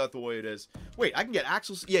just leave that the way it is. Wait, I can get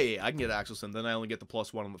Axelson? Yeah, I can get Axelson. Then I only get the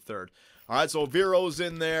 +1 on the third. All right, so Vero's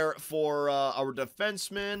in there for our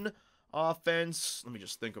defenseman. Offense. Let me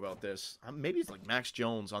just think about this. Maybe it's like Max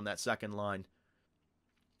Jones on that second line.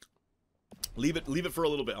 Leave it for a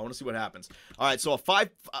little bit. I want to see what happens. All right, so a 5-4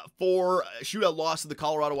 shootout loss to the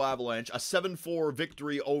Colorado Avalanche, a 7-4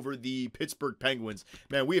 victory over the Pittsburgh Penguins.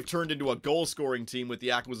 Man, we have turned into a goal-scoring team with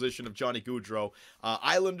the acquisition of Johnny Gaudreau.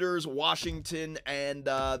 Islanders, Washington, and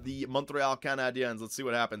the Montreal Canadiens. Let's see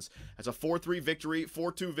what happens. It's a 4-3 victory,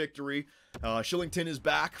 4-2 victory. Shillington is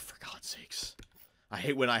back. For God's sakes. I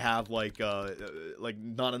hate when I have, like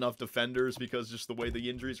not enough defenders because just the way the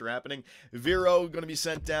injuries are happening. Vero going to be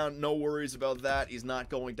sent down. No worries about that. He's not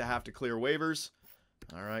going to have to clear waivers.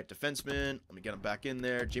 All right, defenseman. Let me get him back in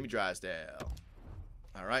there. Jamie Drysdale.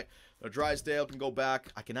 All right. So Drysdale can go back.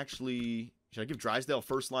 I can actually... Should I give Drysdale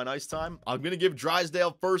first-line ice time? I'm going to give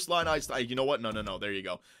Drysdale first-line ice time. You know what? No. There you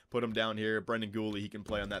go. Put him down here. Brendan Gooley, he can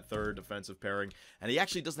play on that third defensive pairing. And he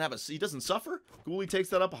actually doesn't have he doesn't suffer. Gooley takes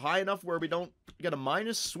that up high enough where we don't get a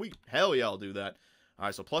minus. Sweet. Hell yeah, I'll do that. All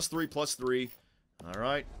right, so +3. All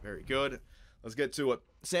right, very good. Let's get to it.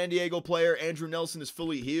 San Diego player Andrew Nelson is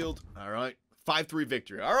fully healed. All right, 5-3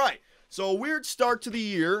 victory. All right. So a weird start to the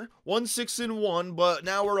year, 1-6-1, but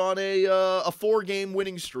now we're on a 4-game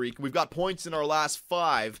winning streak. We've got points in our last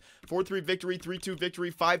 5. 4-3 victory, 3-2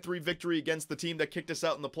 victory, 5-3 victory against the team that kicked us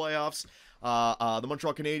out in the playoffs. The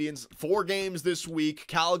Montreal Canadiens, 4 games this week.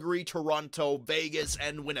 Calgary, Toronto, Vegas,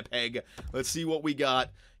 and Winnipeg. Let's see what we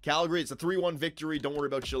got. Calgary, it's a 3-1 victory. Don't worry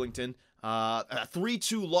about Shillington. A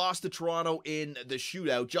 3-2 loss to Toronto in the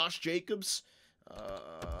shootout. Josh Jacobs,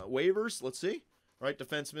 waivers, let's see. Right,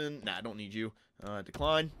 defenseman. Nah, I don't need you.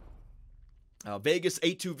 Decline. Vegas,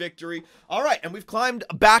 8-2 victory. All right, and we've climbed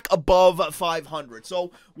back above 500.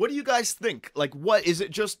 So, what do you guys think? Like, what? Is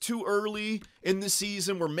it just too early in the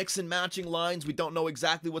season? We're mixing matching lines. We don't know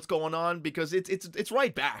exactly what's going on because it's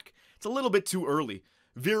right back. It's a little bit too early.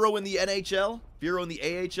 Vero in the NHL. Vero in the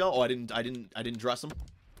AHL. Oh, I didn't dress him.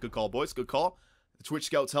 Good call, boys. Good call. The Twitch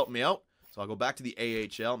scouts helped me out. So, I'll go back to the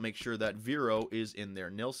AHL. Make sure that Vero is in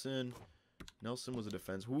there. Nelson was a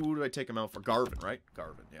defense. Who did I take him out for? Garvin, right?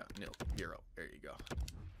 Garvin, yeah. Vero. There you go.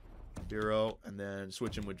 Vero, and then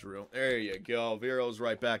switch him with Drew. There you go. Vero's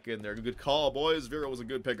right back in there. Good call, boys. Vero was a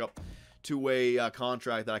good pickup. Two-way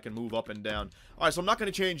contract that I can move up and down. All right, so I'm not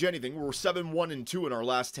going to change anything. We're 7-1-2 in our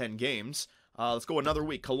last 10 games. Let's go another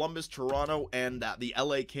week. Columbus, Toronto, and the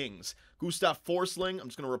LA Kings. Gustav Forsling, I'm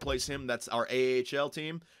just going to replace him. That's our AHL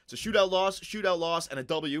team. It's a shootout loss, and a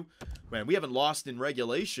W. Man, we haven't lost in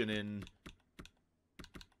regulation in...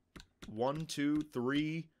 1, 2,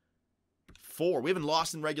 3, 4. We haven't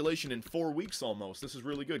lost in regulation in 4 weeks almost. This is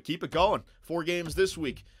really good. Keep it going. 4 games this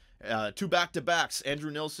week. 2 back-to-backs.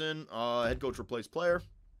 Andrew Nilsson, head coach replaced player.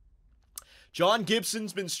 John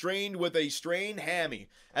Gibson's been strained with a strained hammy.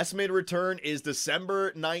 Estimated return is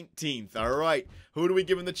December 19th. All right. Who do we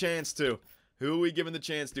give him the chance to?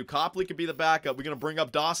 Copley could be the backup. We're going to bring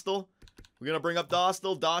up Dostal.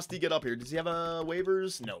 Dosty, get up here. Does he have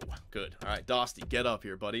waivers? No. Good. All right, Dosty, get up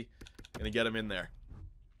here, buddy. Gonna get him in there.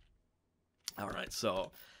 All right,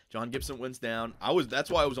 so John Gibson wins down.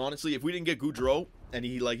 That's why I was honestly, if we didn't get Gaudreau and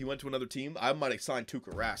he went to another team, I might have signed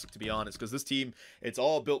Tuukka Rask, to be honest, because this team, it's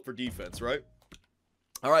all built for defense, right?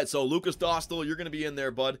 All right, so Lucas Dostal, you're gonna be in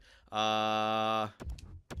there, bud.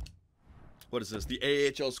 What is this?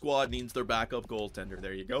 The AHL squad needs their backup goaltender.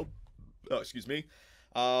 There you go. Oh, excuse me.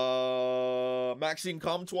 Maxime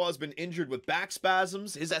Comtois has been injured with back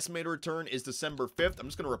spasms. His estimated return is December 5th. I'm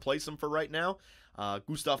just going to replace him for right now.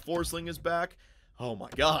 Gustav Forsling is back. Oh my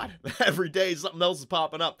God. Every day something else is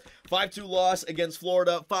popping up. 5-2 loss against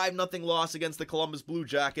Florida. 5-0 loss against the Columbus Blue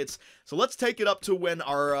Jackets. So let's take it up to when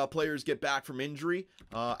our players get back from injury.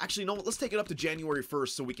 Actually, no, let's take it up to January 1st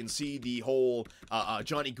so we can see the whole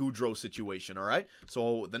Johnny Gaudreau situation, all right?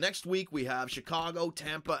 So the next week we have Chicago,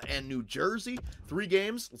 Tampa, and New Jersey. 3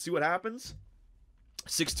 games. Let's see what happens.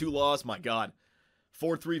 6-2 loss. My God.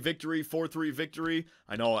 4-3 victory, 4-3 victory.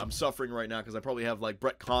 I know I'm suffering right now because I probably have like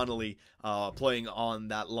Brett Connolly playing on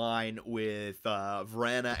that line with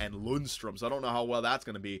Vrana and Lundstrom. So I don't know how well that's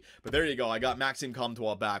going to be. But there you go. I got Maxime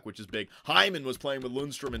Comtois back, which is big. Hyman was playing with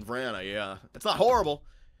Lundstrom and Vrana. Yeah, it's not horrible.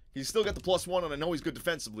 He's still got the +1, and I know he's good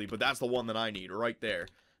defensively, but that's the one that I need right there.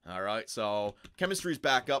 All right, so chemistry's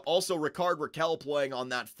back up. Also, Ricard Raquel playing on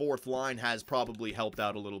that 4th line has probably helped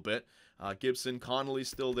out a little bit. Gibson, Connolly's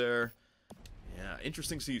still there. Yeah,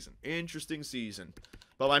 interesting season. Interesting season.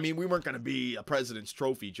 But, I mean, we weren't going to be a President's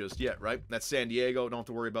Trophy just yet, right? That's San Diego. Don't have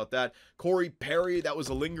to worry about that. Corey Perry, that was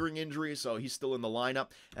a lingering injury, so he's still in the lineup.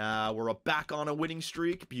 We're back on a winning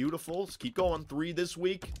streak. Beautiful. Let's keep going. 3 this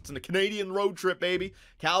week. It's in the Canadian road trip, baby.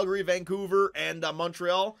 Calgary, Vancouver, and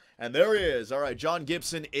Montreal. And there he is. All right, John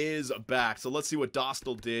Gibson is back. So let's see what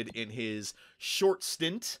Dostal did in his short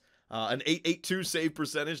stint. An .882 save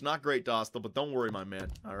percentage. Not great, Dostal, but don't worry, my man.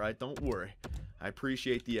 All right, don't worry. I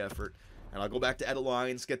appreciate the effort. And I'll go back to Ed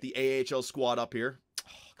Alliance, get the AHL squad up here.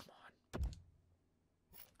 Oh, come on.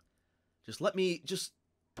 Just let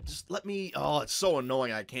me, oh, it's so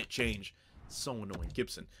annoying I can't change. It's so annoying.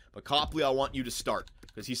 Gibson. But Copley, I want you to start,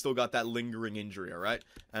 because he's still got that lingering injury, all right?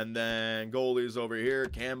 And then goalies over here.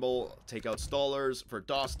 Campbell, take out Stollers for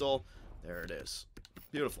Dostal. There it is.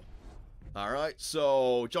 Beautiful. All right,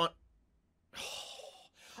 so, John...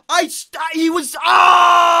 he was...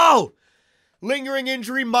 Oh! Lingering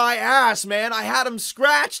injury, my ass, man. I had him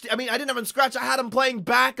scratched. I mean, I didn't have him scratched. I had him playing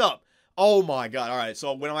backup. Oh, my God. All right,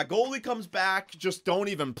 so when my goalie comes back, just don't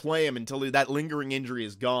even play him until that lingering injury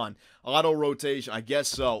is gone. Auto rotation, I guess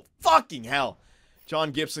so. Fucking hell.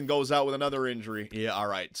 John Gibson goes out with another injury. Yeah, all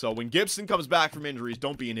right. So when Gibson comes back from injuries,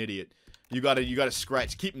 don't be an idiot. You gotta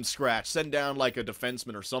scratch. Keep him scratched. Send down like a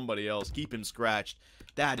defenseman or somebody else. Keep him scratched.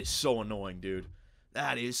 That is so annoying, dude.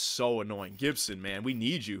 That is so annoying. Gibson, man, we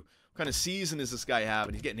need you. What kind of season is this guy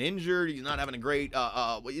having? He's getting injured. He's not having a great,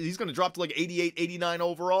 he's going to drop to like 88, 89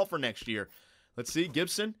 overall for next year. Let's see,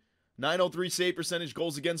 Gibson, 903 save percentage,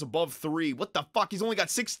 goals against above 3. What the fuck? He's only got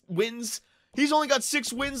 6 wins? He's only got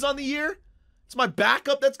 6 wins on the year? It's my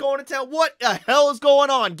backup that's going to town? What the hell is going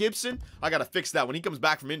on, Gibson? I got to fix that. When he comes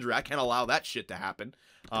back from injury, I can't allow that shit to happen.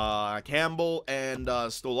 Campbell and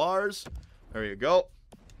Stolarz. There you go.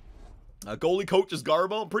 Goalie coach is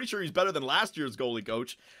Garbo. I'm pretty sure he's better than last year's goalie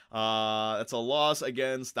coach. That's a loss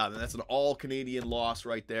against... that's an all-Canadian loss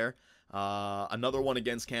right there. Another one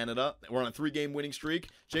against Canada. We're on a 3-game winning streak.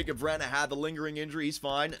 Jacob Vrana had the lingering injury. He's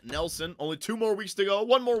fine. Nelson, only 2 more weeks to go.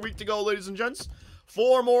 1 more week to go, ladies and gents.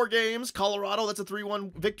 4 more games. Colorado, that's a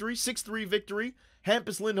 3-1 victory. 6-3 victory.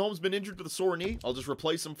 Hampus Lindholm's been injured with a sore knee. I'll just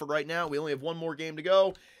replace him for right now. We only have 1 more game to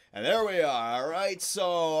go. And there we are, all right?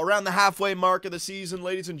 So around the halfway mark of the season,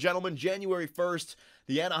 ladies and gentlemen, January 1st,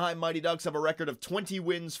 the Anaheim Mighty Ducks have a record of 20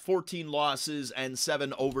 wins, 14 losses, and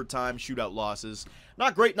 7 overtime shootout losses.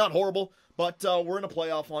 Not great, not horrible, but we're in a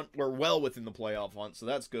playoff hunt. We're well within the playoff hunt, so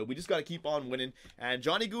that's good. We just got to keep on winning, and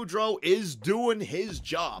Johnny Gaudreau is doing his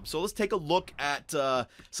job. So let's take a look at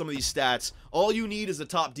some of these stats. All you need is a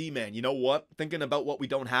top D-man. You know what? Thinking about what we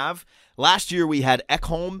don't have, last year we had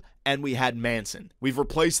Ekholm and we had Manson. We've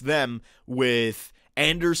replaced them with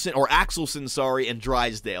Anderson, or Axelson, sorry, and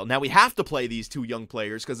Drysdale. Now, we have to play these 2 young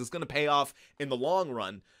players because it's going to pay off in the long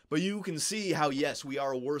run. But you can see how, yes, we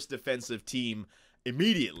are a worse defensive team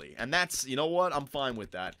immediately. And that's, you know what? I'm fine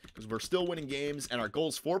with that because we're still winning games, and our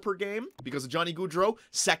goals for per game, because of Johnny Gaudreau,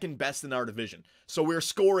 2nd best in our division. So we're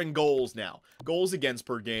scoring goals now. Goals against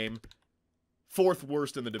per game, 4th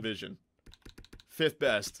worst in the division. 5th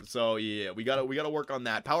best. So, yeah, we gotta work on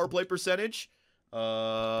that. Power play percentage,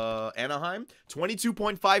 Anaheim,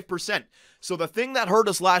 22.5%. So the thing that hurt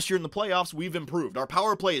us last year in the playoffs, we've improved. Our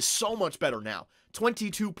power play is so much better now.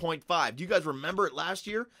 22.5. Do you guys remember it last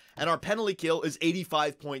year? And our penalty kill is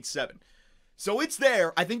 85.7. So it's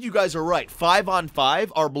there. I think you guys are right.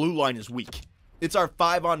 5-on-5, our blue line is weak. It's our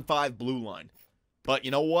 5-on-5 blue line. But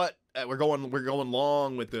you know what? We're going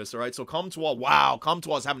long with this, all right? So Comtois, wow,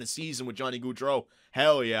 Comtois is having a season with Johnny Gaudreau.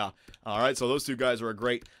 Hell yeah. All right, so those 2 guys are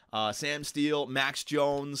great. Sam Steele, Max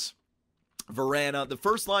Jones, Vrana. The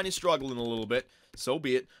first line is struggling a little bit. So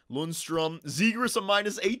be it. Lundstrom. Zegras a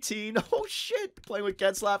 -18. Oh, shit. Playing with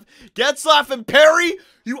Getzlaf. Getzlaf and Perry,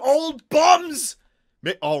 you old bums.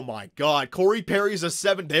 Oh, my God. Corey Perry's a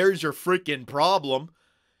 7. There's your freaking problem.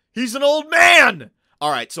 He's an old man.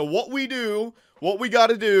 All right, so what we got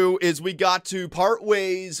to do is we got to part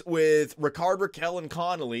ways with Rickard, Rakell, and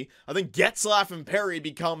Connolly. I think Getzlaf and Perry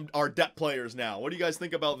become our depth players now. What do you guys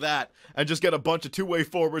think about that? And just get a bunch of two-way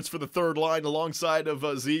forwards for the third line alongside of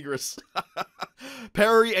Zegras.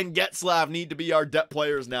 Perry and Getzlaf need to be our depth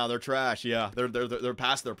players now. They're trash. Yeah, they're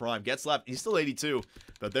past their prime. Getzlaf, he's still 82,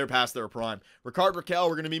 but they're past their prime. Rickard, Rakell,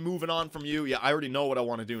 we're going to be moving on from you. Yeah, I already know what I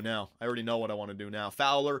want to do now.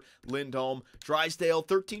 Fowler, Lindholm, Drysdale,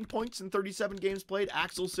 13 points in 37 games played.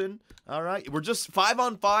 Axelson, all right. We're just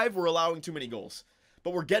 5-on-5. We're allowing too many goals.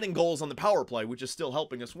 But we're getting goals on the power play, which is still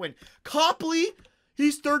helping us win. Copley,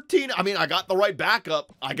 he's 13. I mean, I got the right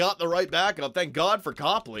backup. Thank God for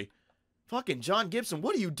Copley. Fucking John Gibson,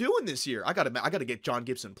 what are you doing this year? I gotta get John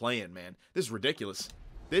Gibson playing, man. This is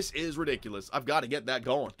ridiculous. I've got to get that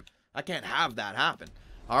going. I can't have that happen.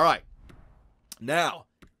 All right. Now,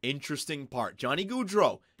 interesting part. Johnny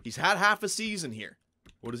Gaudreau, he's had half a season here.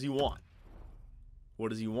 What does he want?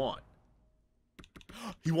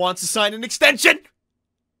 He wants to sign an extension.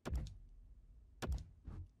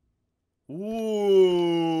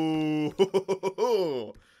 Ooh.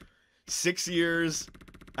 6 years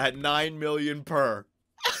at $9 million per.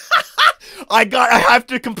 I have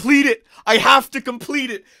to complete it.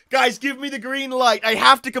 Guys, give me the green light. I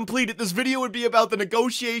have to complete it. This video would be about the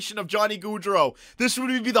negotiation of Johnny Gaudreau. This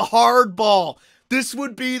would be the hardball.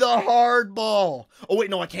 Oh, wait,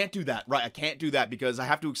 no, I can't do that. Right, I can't do that because I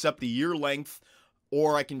have to accept the year length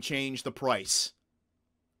or I can change the price.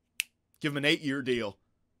 Give him an 8-year deal.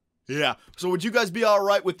 Yeah. So would you guys be all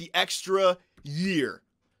right with the extra year?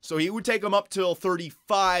 So he would take him up till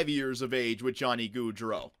 35 years of age with Johnny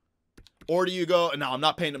Gaudreau. Or do you go, no, I'm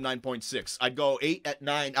not paying him 9.6. I'd go 8 at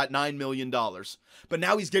 $9 million. But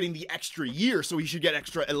now he's getting the extra year, so he should get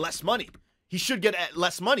less money. He should get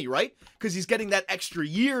less money, right? Because he's getting that extra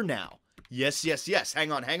year now. Yes.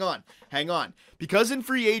 Hang on. Because in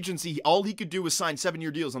free agency, all he could do was sign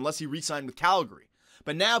 7-year deals unless he re-signed with Calgary.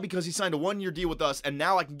 But now, because he signed a 1-year deal with us, and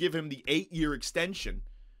now I can give him the 8-year extension.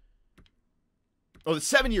 Oh, the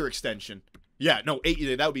 7-year extension. Yeah, no, 8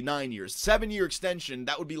 years. That would be 9 years. 7-year extension,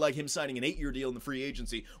 that would be like him signing an 8-year deal in the free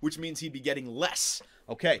agency, which means he'd be getting less.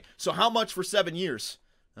 Okay, so how much for 7 years?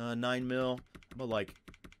 9 mil. About like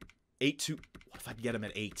 8 to... What if I get him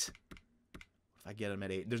at 8?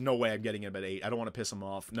 There's no way I'm getting him at 8. I don't want to piss him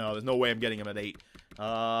off. No, there's no way I'm getting him at 8.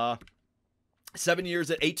 7 years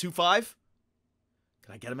at 8.25?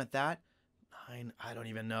 Can I get him at that? 9? I don't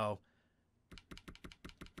even know.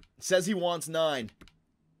 It says he wants 9.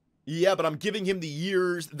 Yeah, but I'm giving him the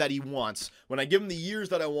years that he wants. When I give him the years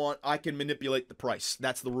that I want, I can manipulate the price.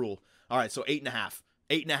 That's the rule. All right, so 8.5.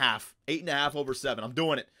 8.5 over 7. I'm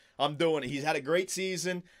doing it. He's had a great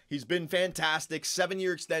season. He's been fantastic.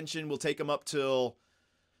 7-year extension will take him up till...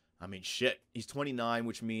 I mean, shit. He's 29,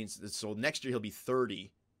 which means... So next year he'll be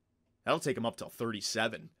 30. That'll take him up till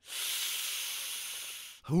 37.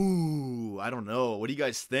 Ooh, I don't know. What do you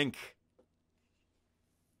guys think?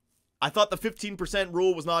 I thought the 15%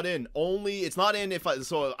 rule was not in. It's not in if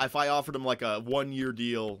I offered him like a 1-year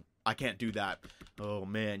deal, I can't do that. Oh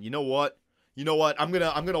man, you know what? I'm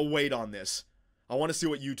gonna wait on this. I want to see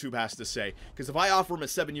what YouTube has to say, because if I offer him a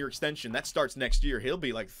 7-year extension, that starts next year. He'll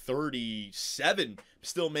be like 37,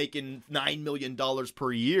 still making $9 million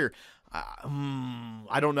per year.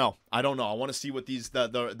 I don't know. I want to see what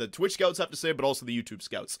the Twitch scouts have to say, but also the YouTube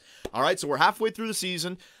scouts. All right, so we're halfway through the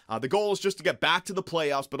season. The goal is just to get back to the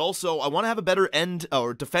playoffs, but also I want to have a better end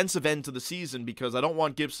or defensive end to the season because I don't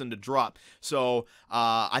want Gibson to drop. So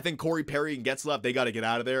I think Corey Perry and Getzlaf, they got to get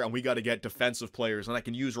out of there, and we got to get defensive players. And I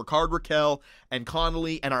can use Rickard, Rakell, and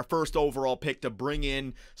Connolly, and our first overall pick to bring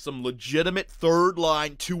in some legitimate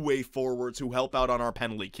third-line two-way forwards who help out on our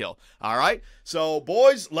penalty kill. All right, so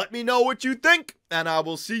boys, let me know what you think, and I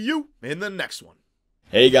will see you in the next one.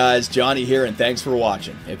 Hey guys, Johnny here, and thanks for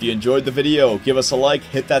watching. If you enjoyed the video, give us a like,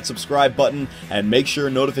 hit that subscribe button, and make sure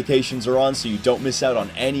notifications are on so you don't miss out on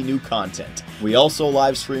any new content. We also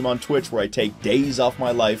live stream on Twitch where I take days off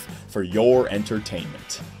my life for your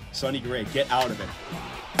entertainment. Sonny Gray, get out of it.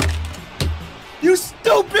 You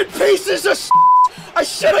stupid pieces of shit! I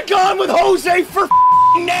should have gone with Jose for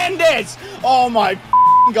Hernandez! Oh my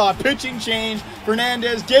God, pitching change.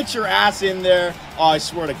 Fernandez, get your ass in there. Oh, I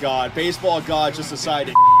swear to God, baseball God just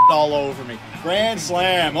decided to all over me. Grand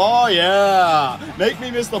slam, oh yeah. Make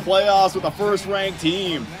me miss the playoffs with a first-ranked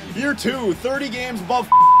team. Year 2, 30 games above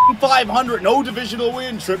 500, no divisional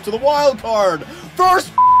win, trip to the wild card,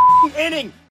 first inning.